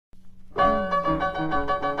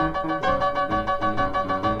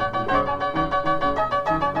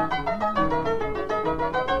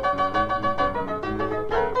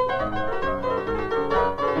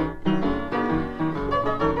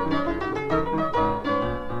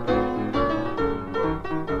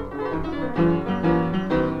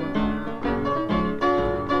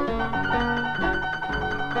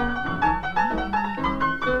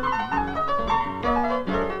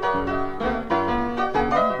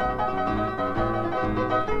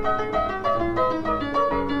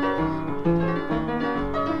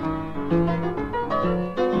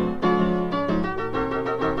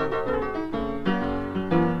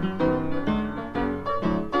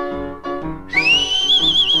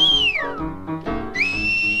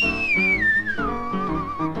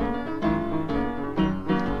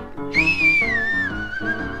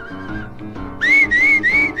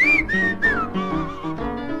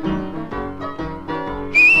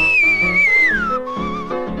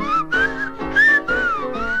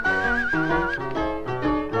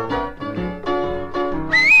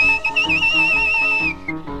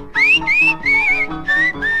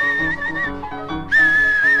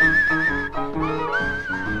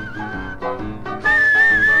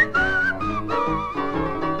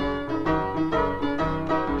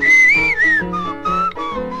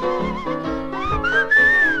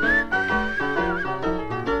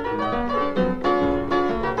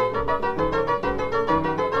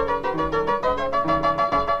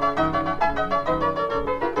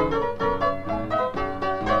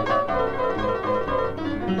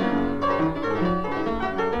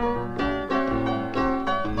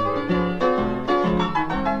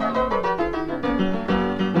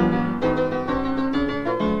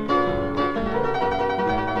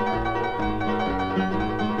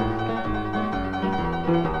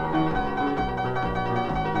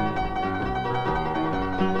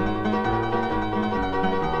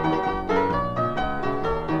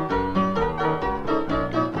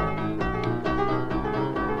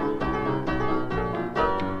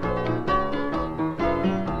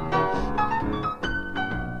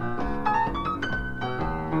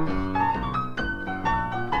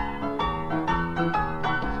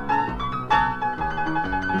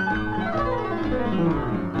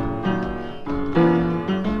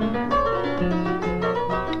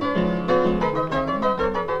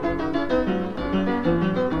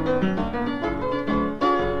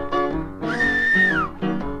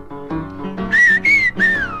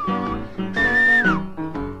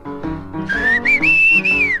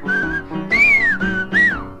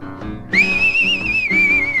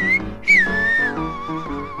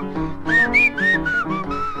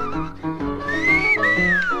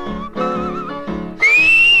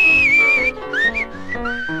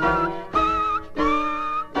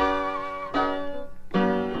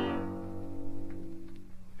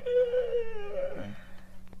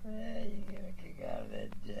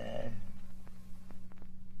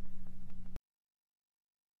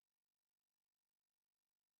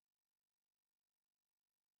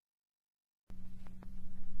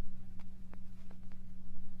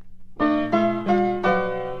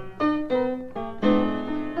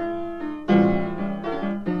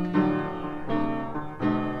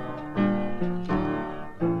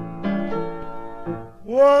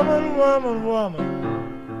Woman, woman, woman,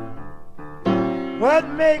 what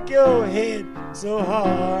make your head so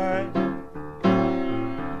hard?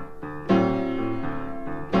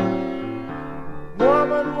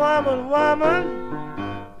 Woman, woman,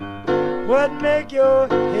 woman, what make your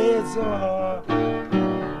head so hard?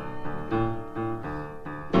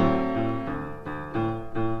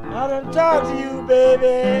 I done talk to you,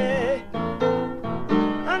 baby,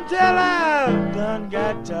 until I've done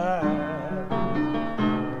got tired.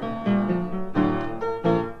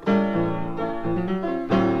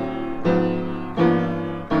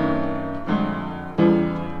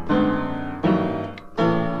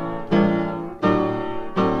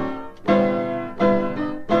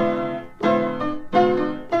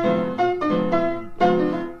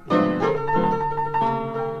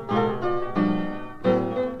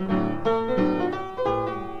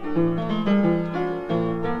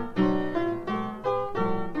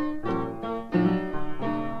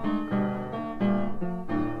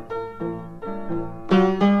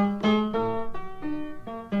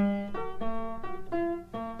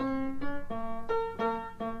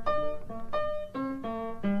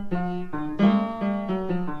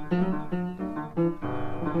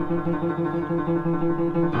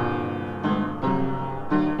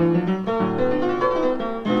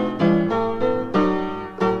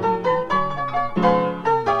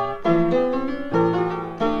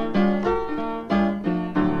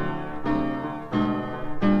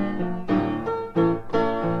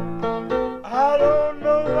 I don't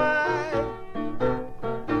know why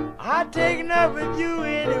I taken up with you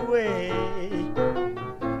anyway.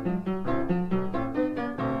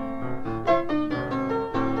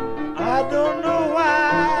 I don't know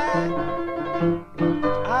why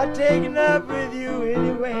I taken up with you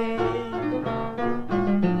anyway.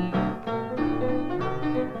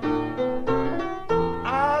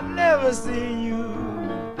 I'll never see you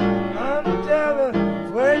until the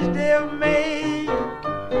first day of May.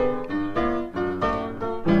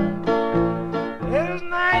 It was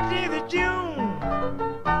 19th of June.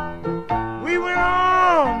 We went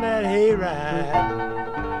on that hayride.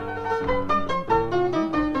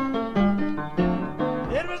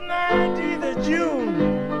 It was 19th of June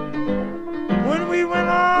when we went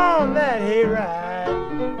on that hayride.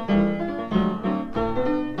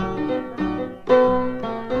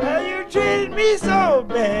 Now you treated me so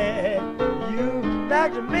bad, you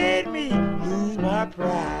like to made me lose my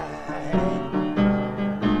pride.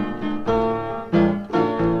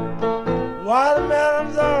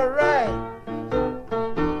 Watermelon's alright,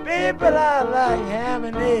 babe, but I like ham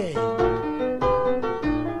and eggs.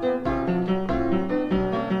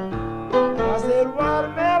 I said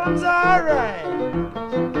watermelon's alright,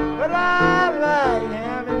 but I like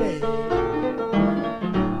ham and eggs.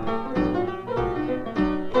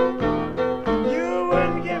 You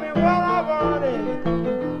wouldn't give me what I wanted,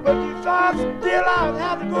 but you thought still I would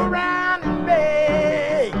have to go around and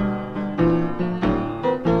beg.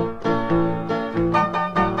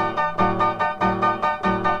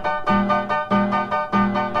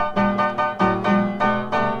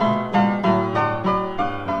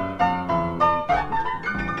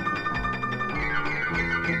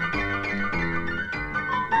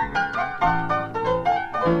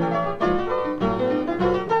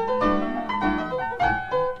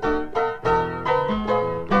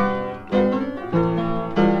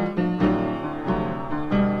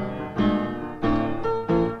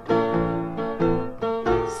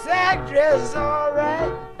 Sack dress is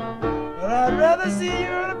alright, but I'd rather see you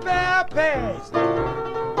in a pair of pants.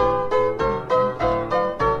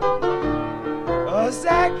 A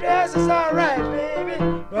sack dress is alright, baby,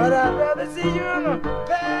 but I'd rather see you in a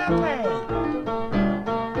pair of pants.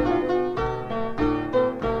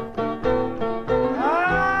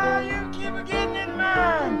 Ah, you keep getting in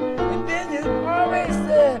mine, and then you always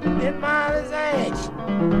say in mine is ancient.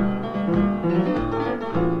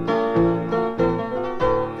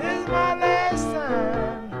 This is my last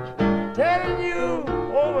time telling you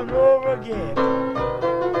over and over again.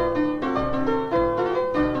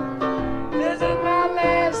 This is my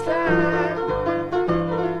last time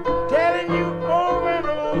telling you over and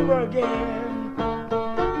over again.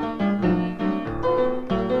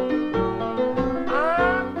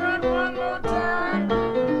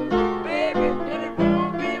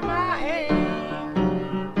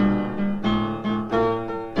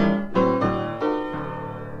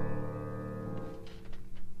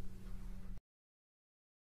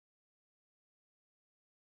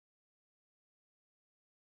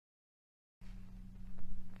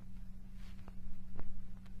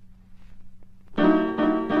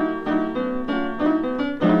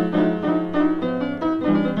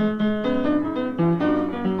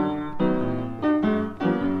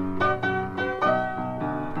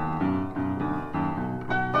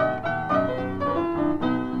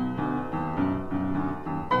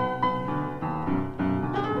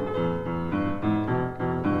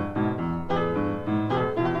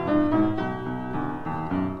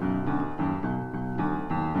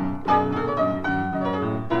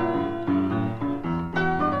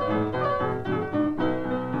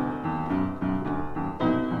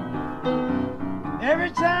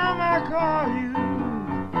 time I call you,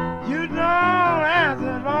 you don't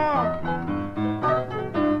answer at all.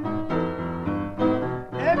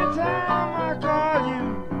 Every time I call you,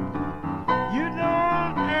 you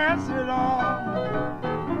don't answer at all.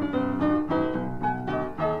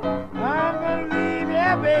 I'm gonna leave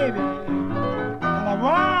here, baby, and I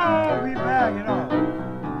won't be back at all.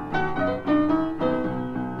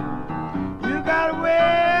 You got a way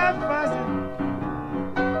of fussing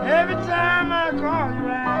every time I call you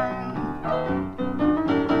round.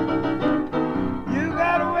 You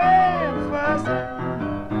got a way of fussing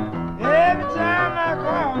every time I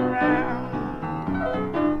call around.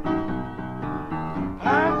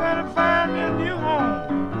 I'm gonna find me a new home,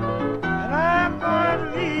 and I'm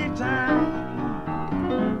gonna leave town.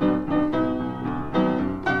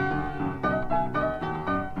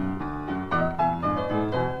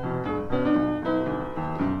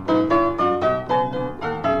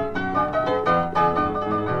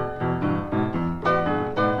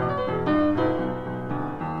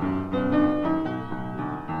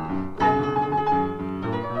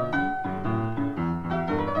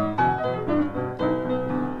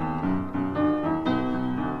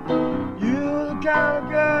 Kind of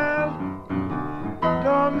girl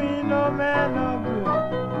don't mean no man no good.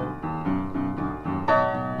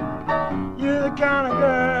 You're the kind of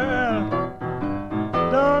girl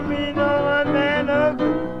don't mean no one man no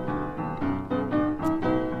good.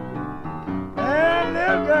 And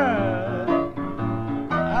little girl,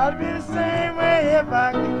 I'd be the same way if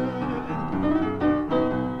I could.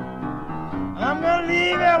 I'm gonna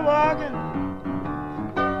leave here walking,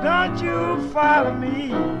 don't you follow me.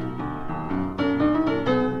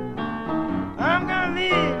 I'm gonna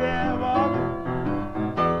leave here walking,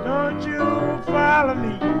 don't you follow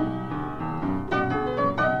me.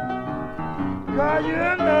 'Cause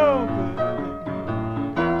you're no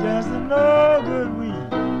good, just a no good weed.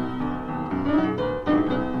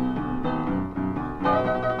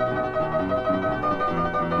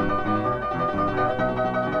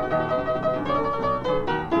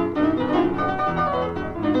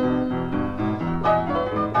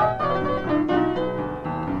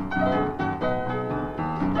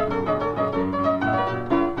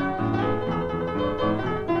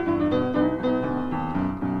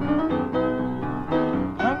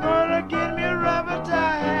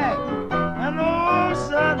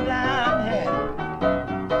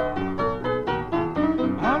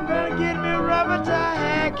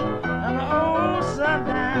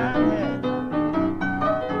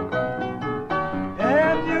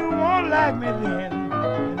 And you won't like me then,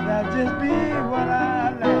 and that just be what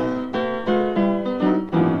I like.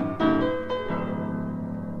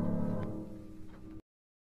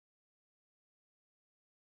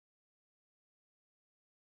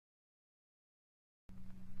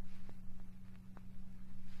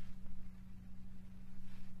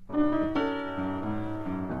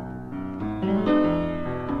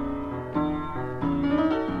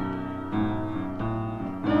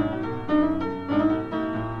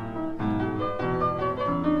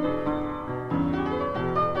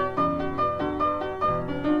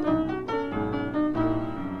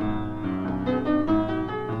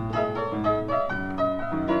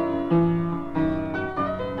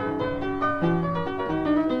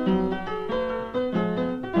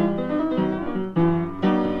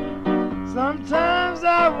 Sometimes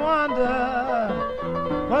I wonder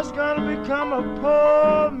what's gonna become of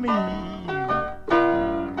poor me.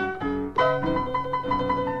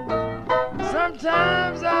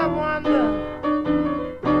 Sometimes I wonder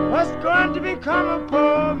what's going to become of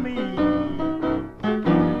poor me.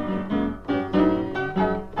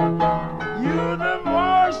 You're the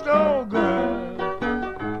most old girl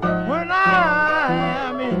when I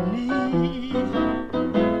am in need.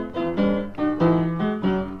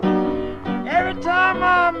 Every time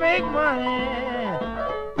I make money,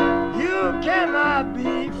 you cannot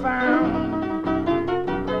be found.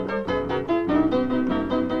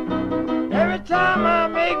 Every time I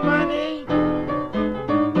make money,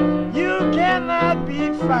 you cannot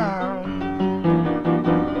be found.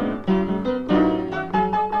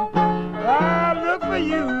 I look for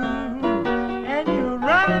you, and you're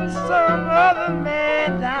running some other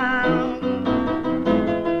man down.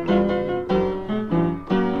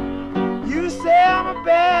 You say I'm a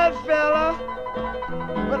bad fella,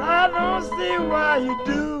 but I don't see why you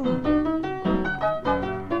do.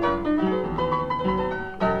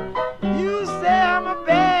 You say I'm a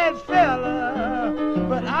bad fella,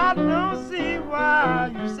 but I don't see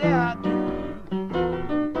why you say I do.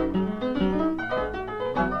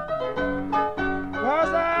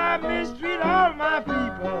 'Cause I mistreat all my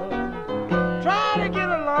people, try to get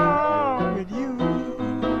along with you.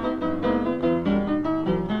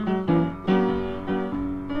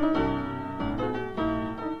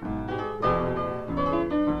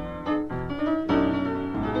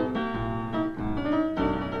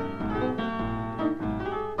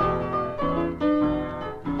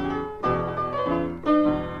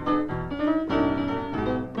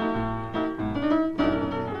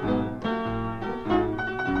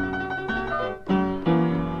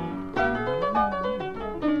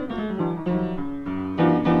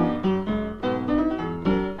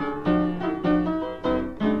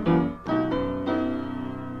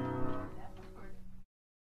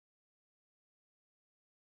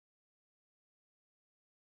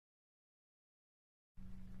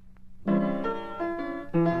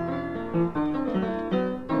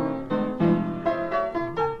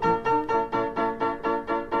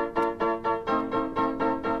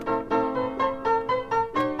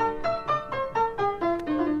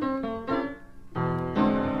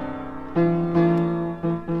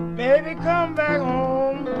 Baby, come back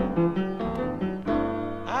home.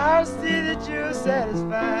 I'll see that you're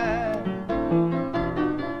satisfied.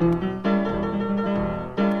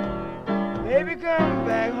 Baby, come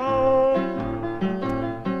back home.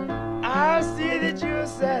 I'll see that you're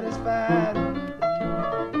satisfied.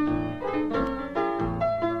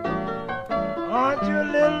 Aren't you a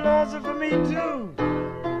little lonesome for me too?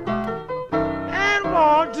 And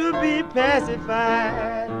want to be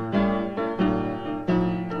pacified?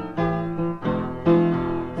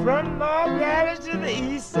 From North Dallas to the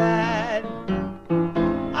east side,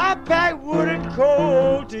 I pack wood and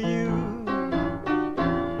coal to you.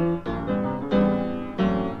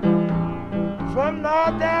 From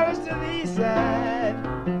North Dallas to the east side,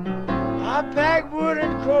 I pack wood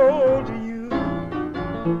and coal to you.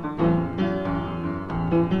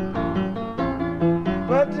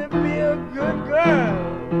 But to be a good girl,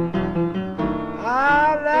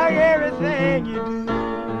 I like everything you do.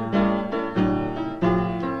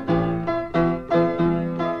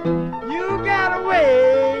 You got a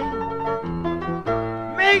way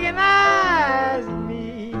making eyes at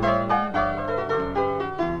me.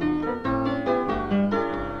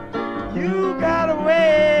 You got a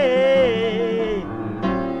way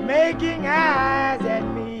making eyes at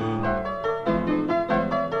me.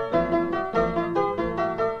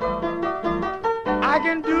 I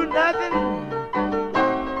can do nothing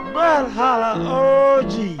but holler, oh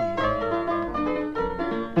gee.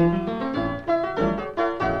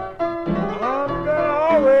 I'm gonna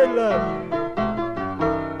always love you,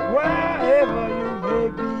 wherever you may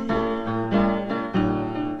be.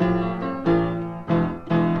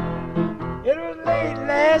 It was late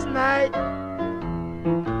last night,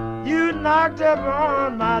 you knocked up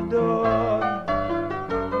on my door.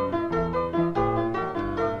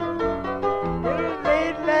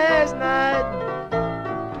 Last night,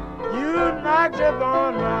 you knocked up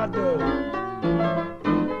on my door.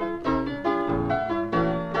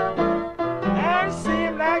 And it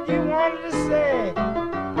seemed like you wanted to say,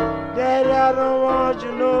 Daddy, I don't want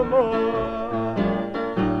you no more.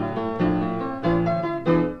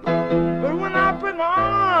 But when I put my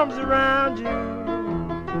arms around you,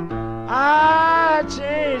 I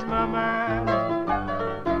changed my mind.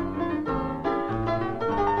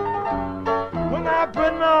 When I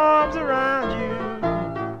put my arms around you,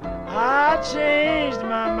 I changed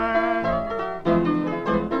my mind.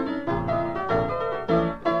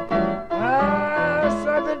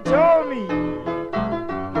 Something told me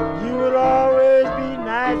you would always be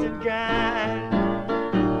nice and kind.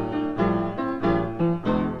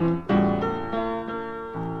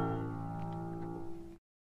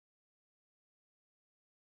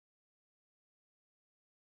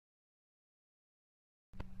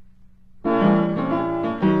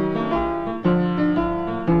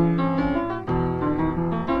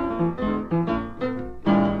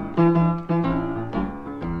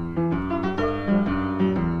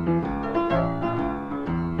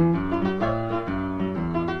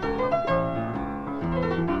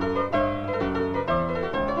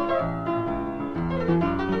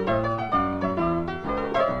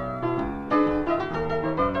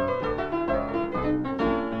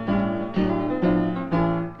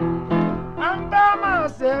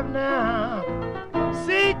 Now,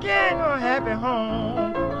 seeking a happy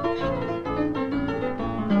home.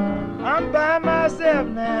 I'm by myself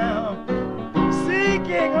now,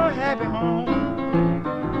 seeking a happy home.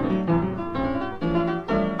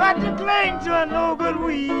 But to cling to a no good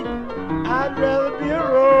weed, I'd rather be a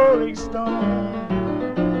rolling stone.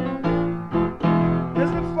 There's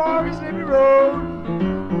a foggy, sleepy road,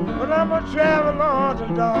 but I'm gonna travel on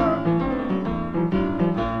till dawn.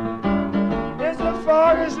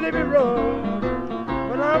 Foggy, sleepy road,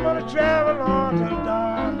 but I'm gonna travel on till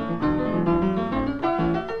dawn.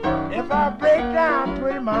 If I break down,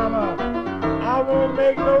 pretty mama, I won't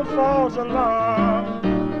make no false alarm.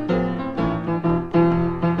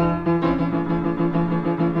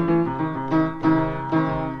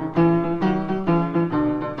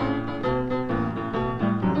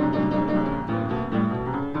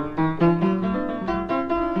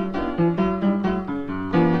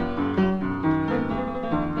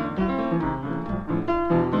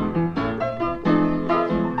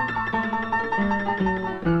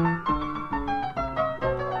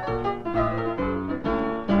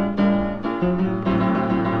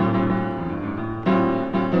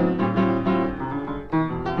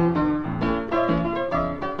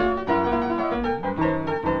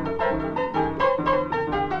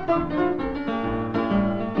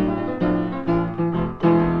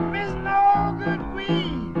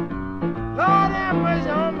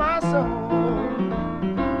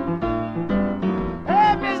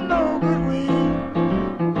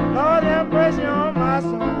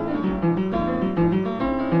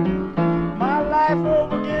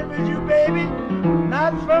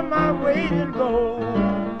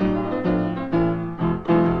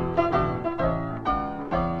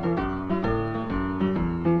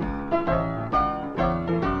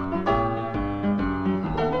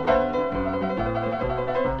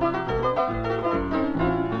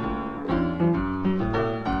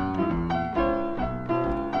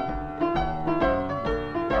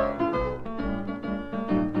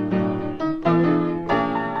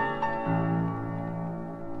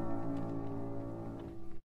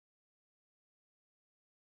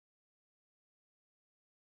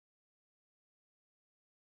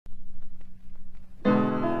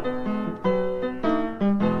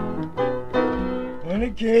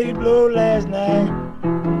 the Katy blow last night,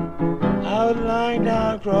 I was lying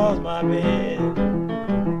down across my bed.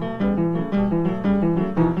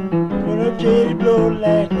 When the Katy blow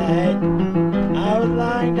last night, I was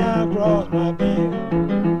lying down across my bed.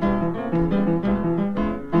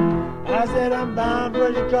 I said, I'm bound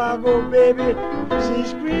for Chicago, baby. She's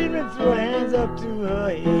screaming, threw her hands up to her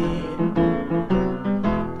head.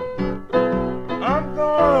 I'm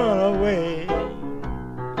going away.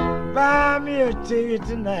 Buy me a ticket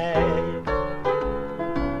tonight.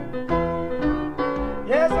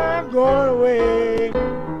 Yes, I'm going away.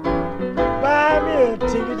 Buy me a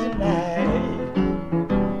ticket tonight.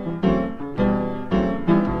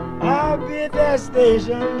 I'll be at that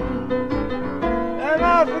station, and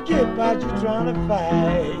I'll forget about you trying to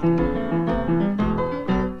fight.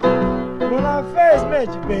 When I first met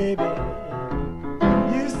you, baby,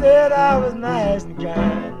 you said I was nice and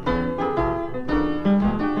kind.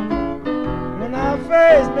 When I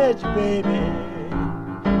first met you, baby,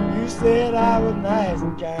 you said I was nice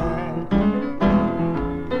and kind.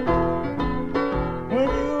 When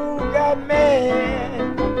you got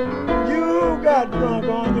mad, you got drunk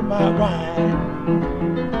on my wine.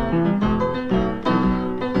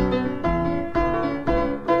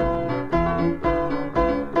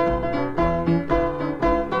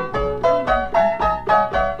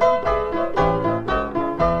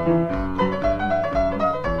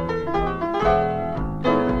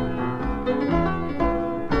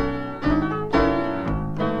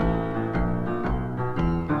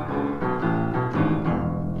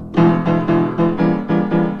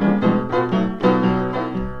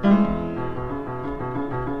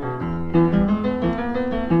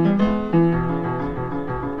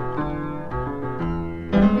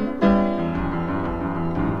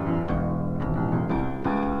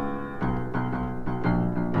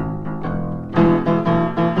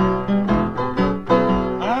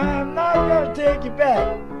 Take you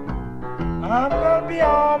back, I'm gonna be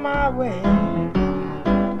on my way.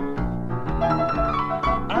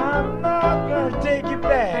 I'm not gonna take you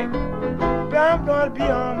back, but I'm gonna be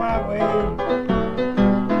on my way.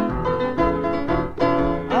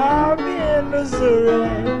 I'll be in Missouri,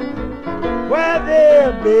 where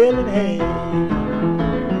they're baling hay.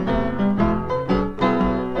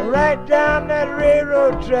 Right down that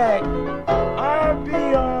railroad track, I'll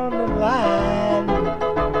be on the line.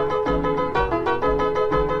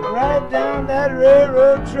 Right down that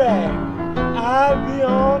railroad track, I'll be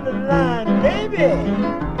on the line, baby.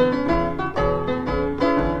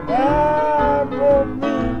 I don't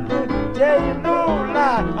mean to tell you no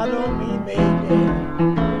lie, I don't mean baby.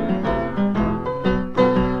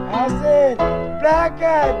 I said,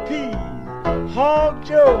 black-eyed peas, Hog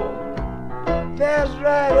Joe, that's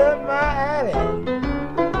right up my alley.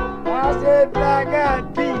 I said,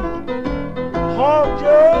 black-eyed peas, Hog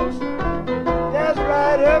Joe's, that's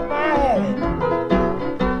right up my alley.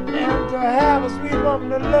 And to have a sweet woman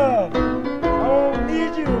to love, I won't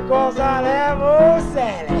need you, cause I'll have old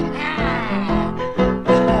Sally.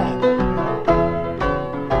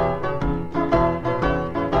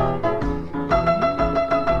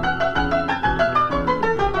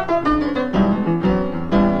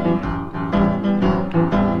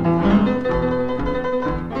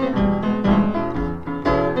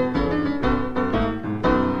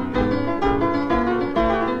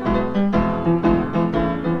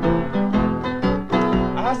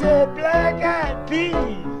 I said, black-eyed peas,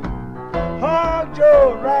 Hog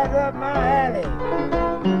Joe, right up my alley.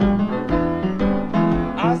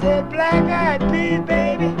 I said, black-eyed peas,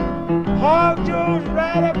 baby, Hog Joe's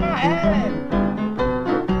right up my alley.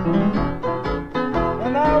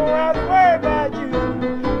 And I won't have to worry about you,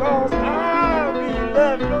 cause I'll be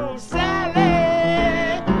loving old Sally.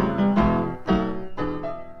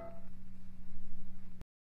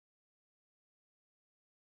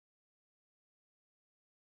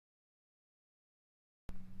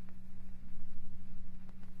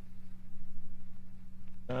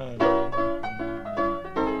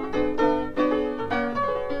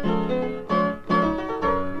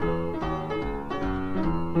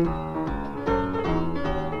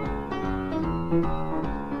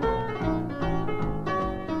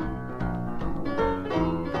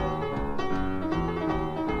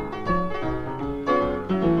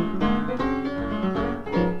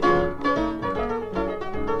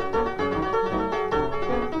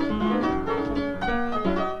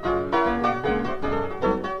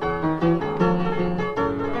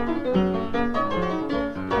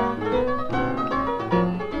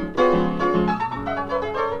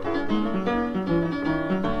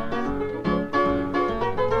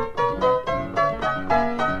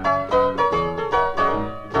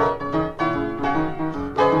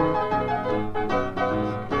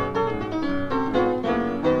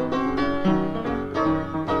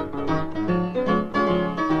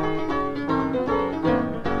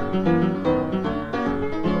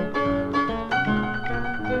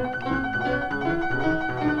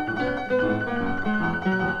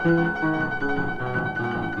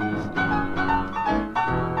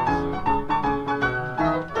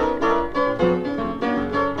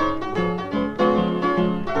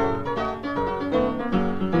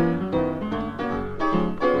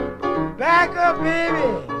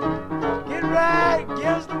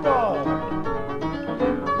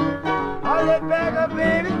 back up,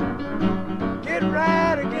 baby. Get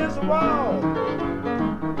right against the wall.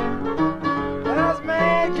 Last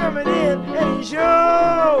man coming in, and he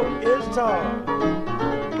sure is tall.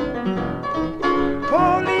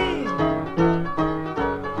 Police,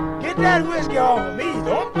 get that whiskey off of me.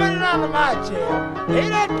 Don't put it under my chair. Lay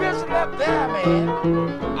that pistol up there, man.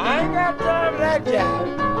 I ain't got time for that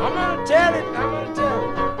jive. I'm gonna tell it.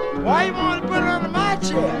 Why you want to put it under my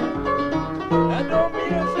chair? That don't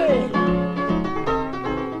mean a thing.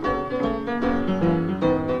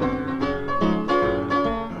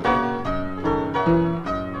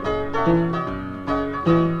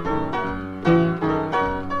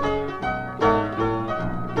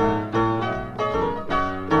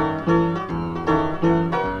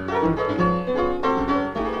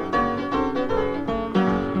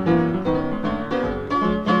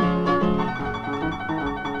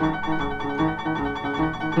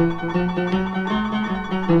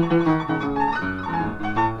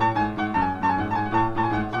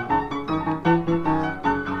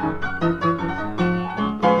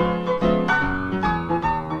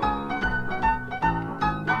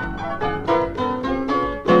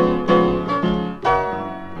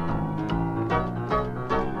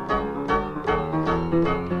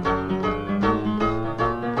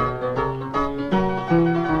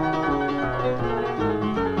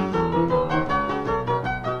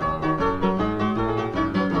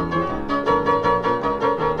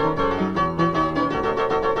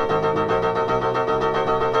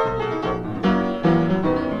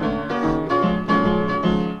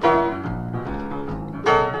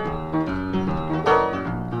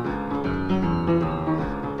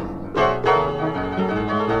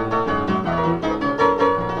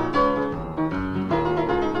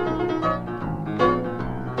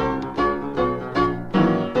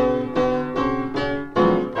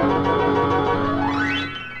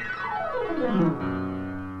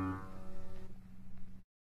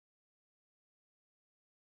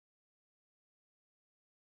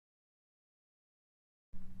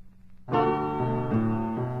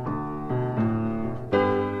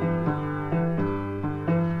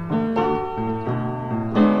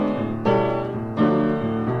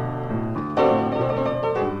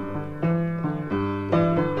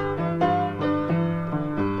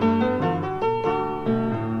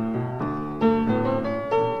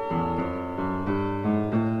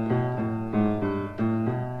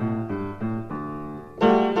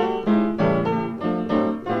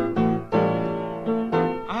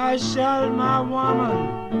 I shot my woman,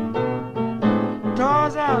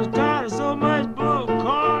 'cause I was tired of so much bull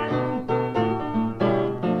corn.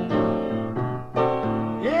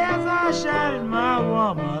 Yes, I shot my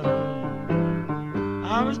woman,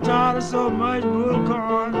 I was tired of so much bull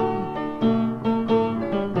corn.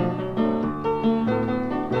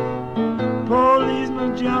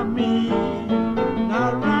 Policeman jumped me, and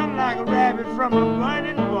I run like a rabbit from a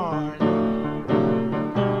burning barn.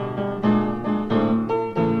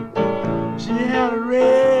 She had a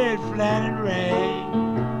red flatted rag,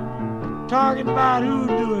 talking about who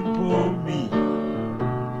doing poor me.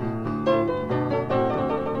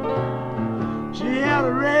 She had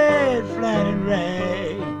a red flatted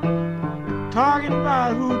rag, talking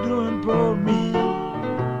about who doing poor me.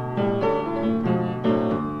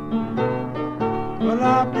 Well,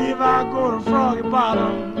 I believe I'll go to Froggy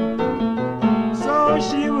Bottom, so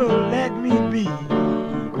she will let me be.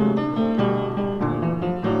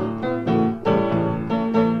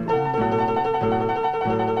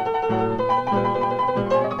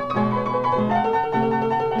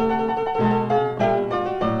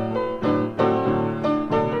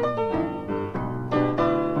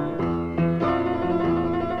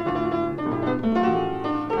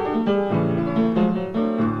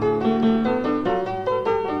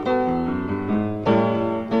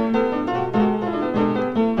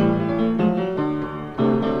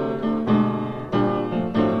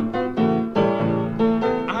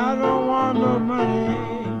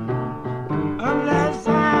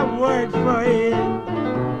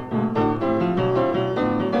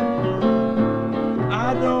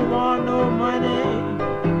 I don't want no money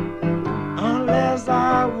unless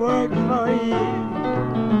I work for it.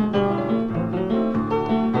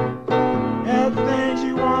 There's things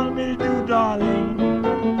you want me to do, darling.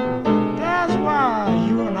 That's why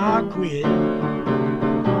you and I quit.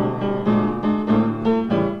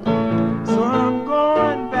 So I'm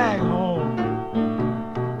going back home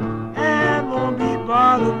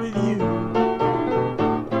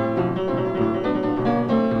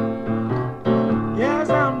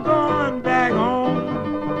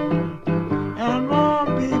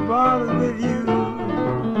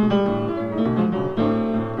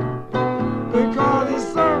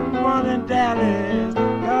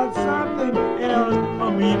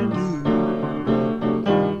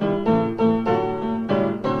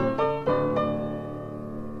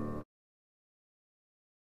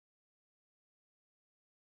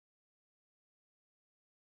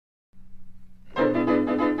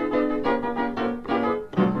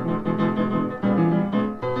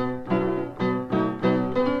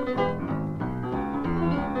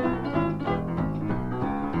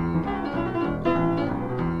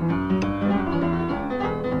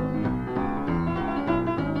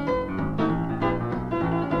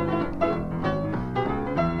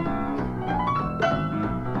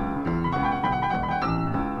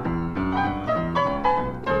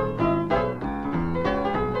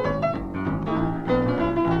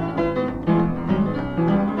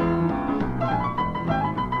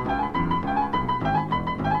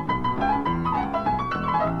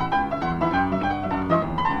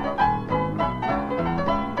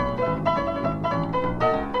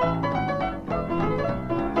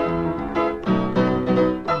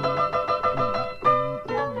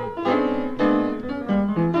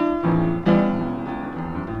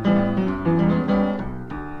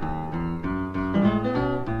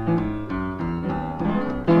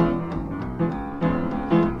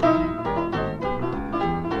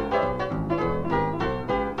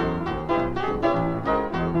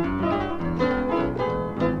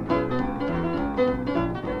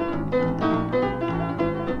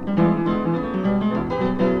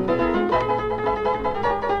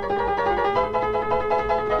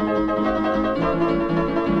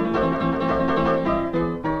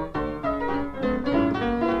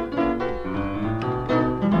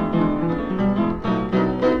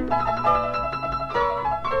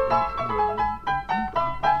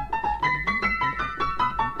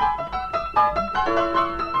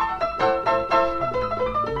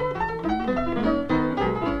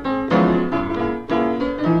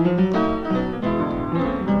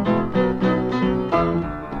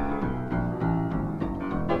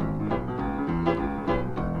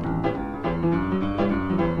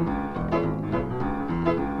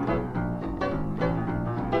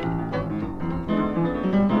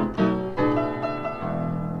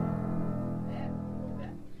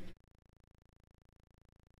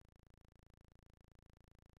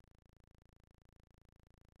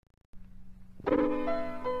I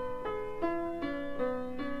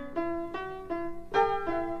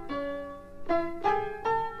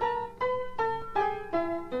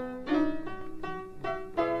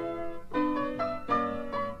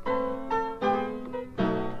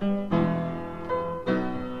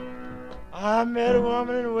met a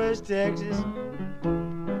woman in West Texas.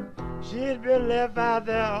 She'd been left out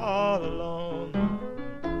there all alone.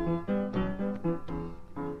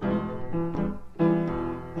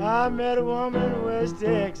 I met a woman in West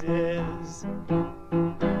Texas.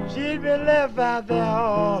 She'd been left out there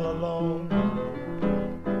all alone.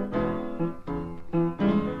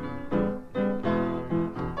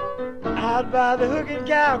 Out by the Hook and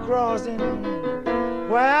Cow crossing,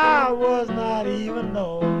 where I was not even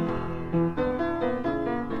known.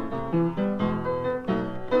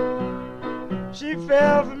 She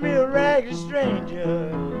fell for me, a ragged stranger,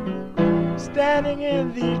 standing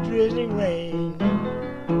in the drizzling rain.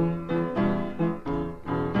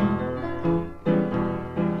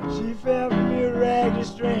 She fell for me, a ragged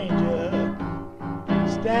stranger,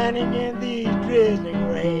 standing in the drizzling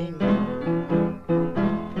rain.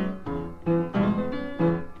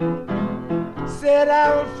 Said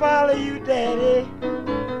I will follow you, Daddy,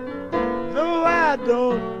 though I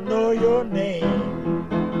don't know your name.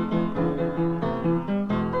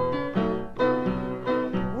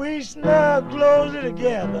 We snug closely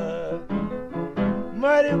together,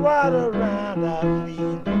 muddy water around our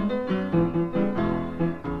feet.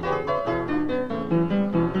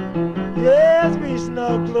 Yes, we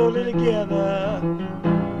snug closely together,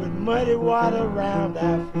 with muddy water around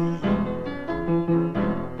our feet.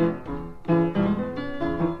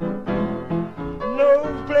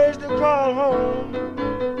 No place to call home,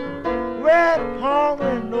 wet,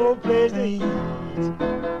 hungry, no place to eat.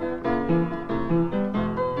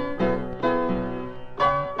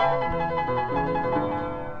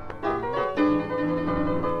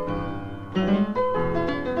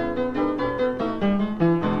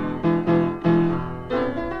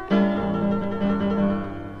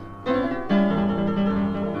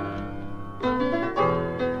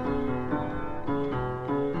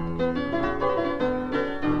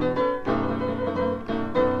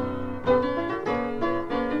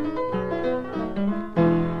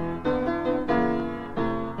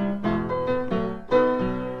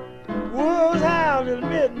 Till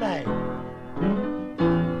midnight,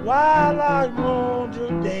 wild larks moan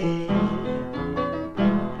till day.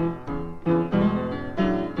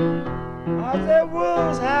 I said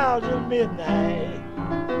wolves howl till midnight,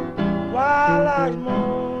 wild larks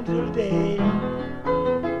moan till day.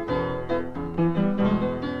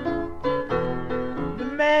 The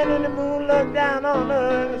man in the moon looked down on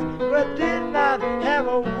us, but did not have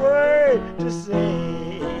a word to say.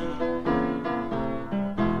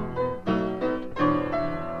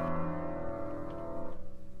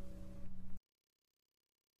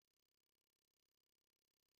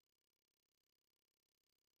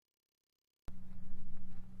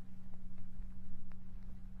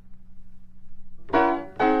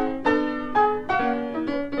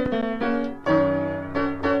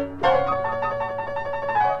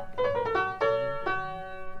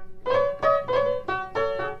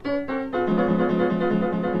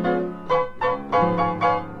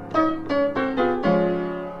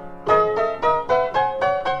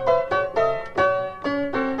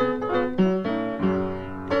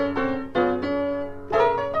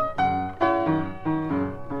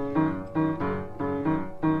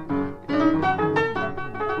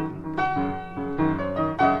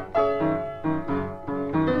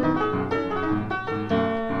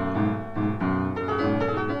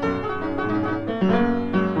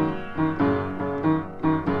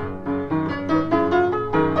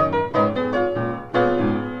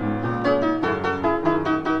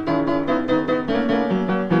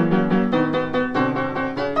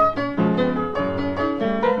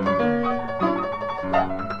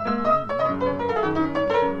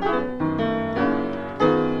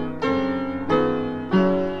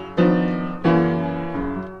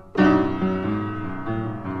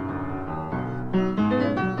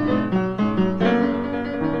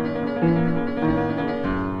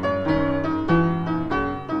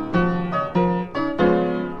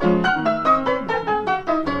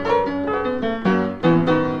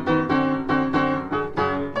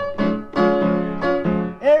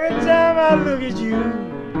 I look at you,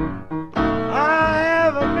 I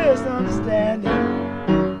have a misunderstanding.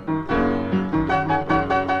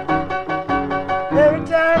 Every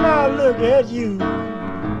time I look at you,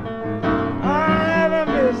 I have a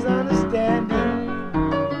misunderstanding.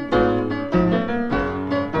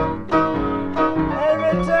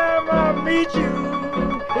 Every time I meet you,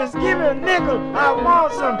 it's Just give me a nickel, I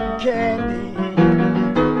want some candy.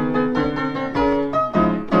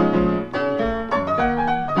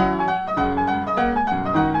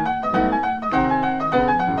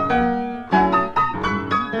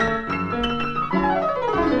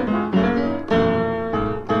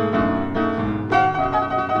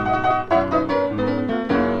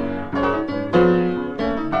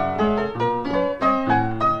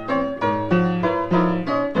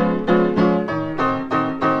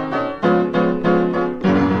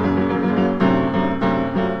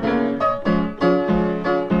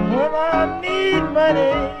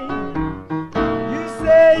 Money, you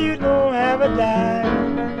say you don't have a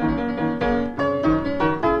dime.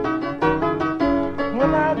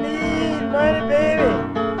 When I need money, baby,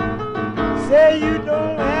 say you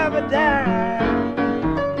don't have a dime.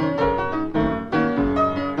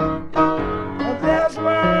 And that's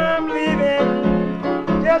why I'm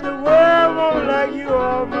leaving, just the world won't like you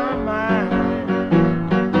off my mind.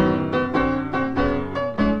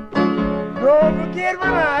 Don't forget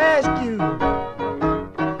when I ask you,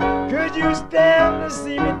 could you stand to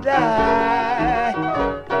see me die?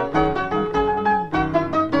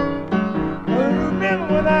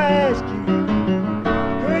 Remember when I asked you,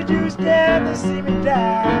 could you stand to see me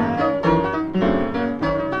die?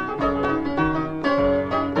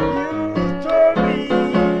 You told me,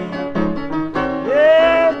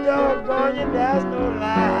 yes, doggone you, that's no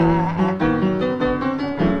lie.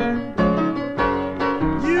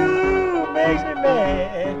 You makes me mad.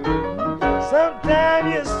 Sometimes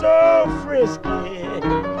you're so frisky.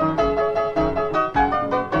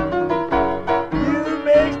 You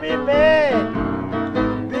makes me mad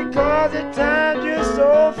because at times you're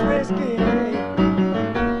so frisky.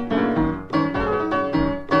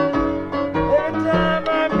 Every time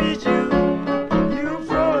I meet you, you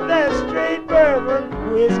full of that straight bourbon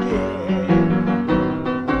whiskey.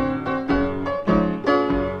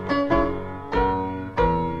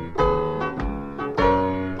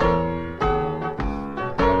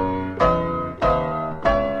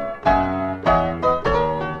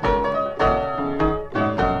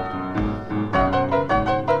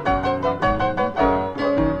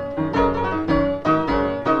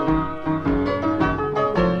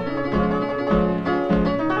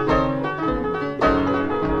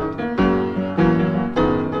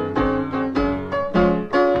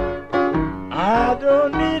 I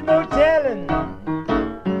don't need no telling.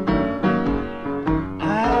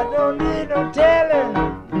 I don't need no telling.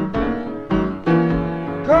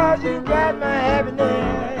 'Cause you got my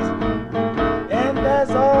happiness, and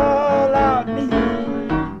that's all I need.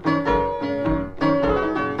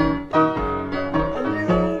 And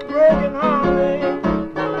you broken hearted,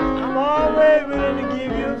 I'm always willing to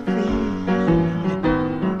give you a feed.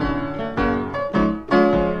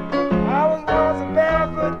 I was once a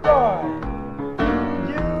barefoot boy,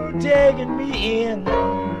 taking me in.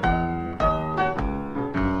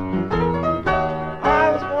 I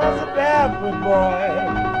was once a barefoot boy,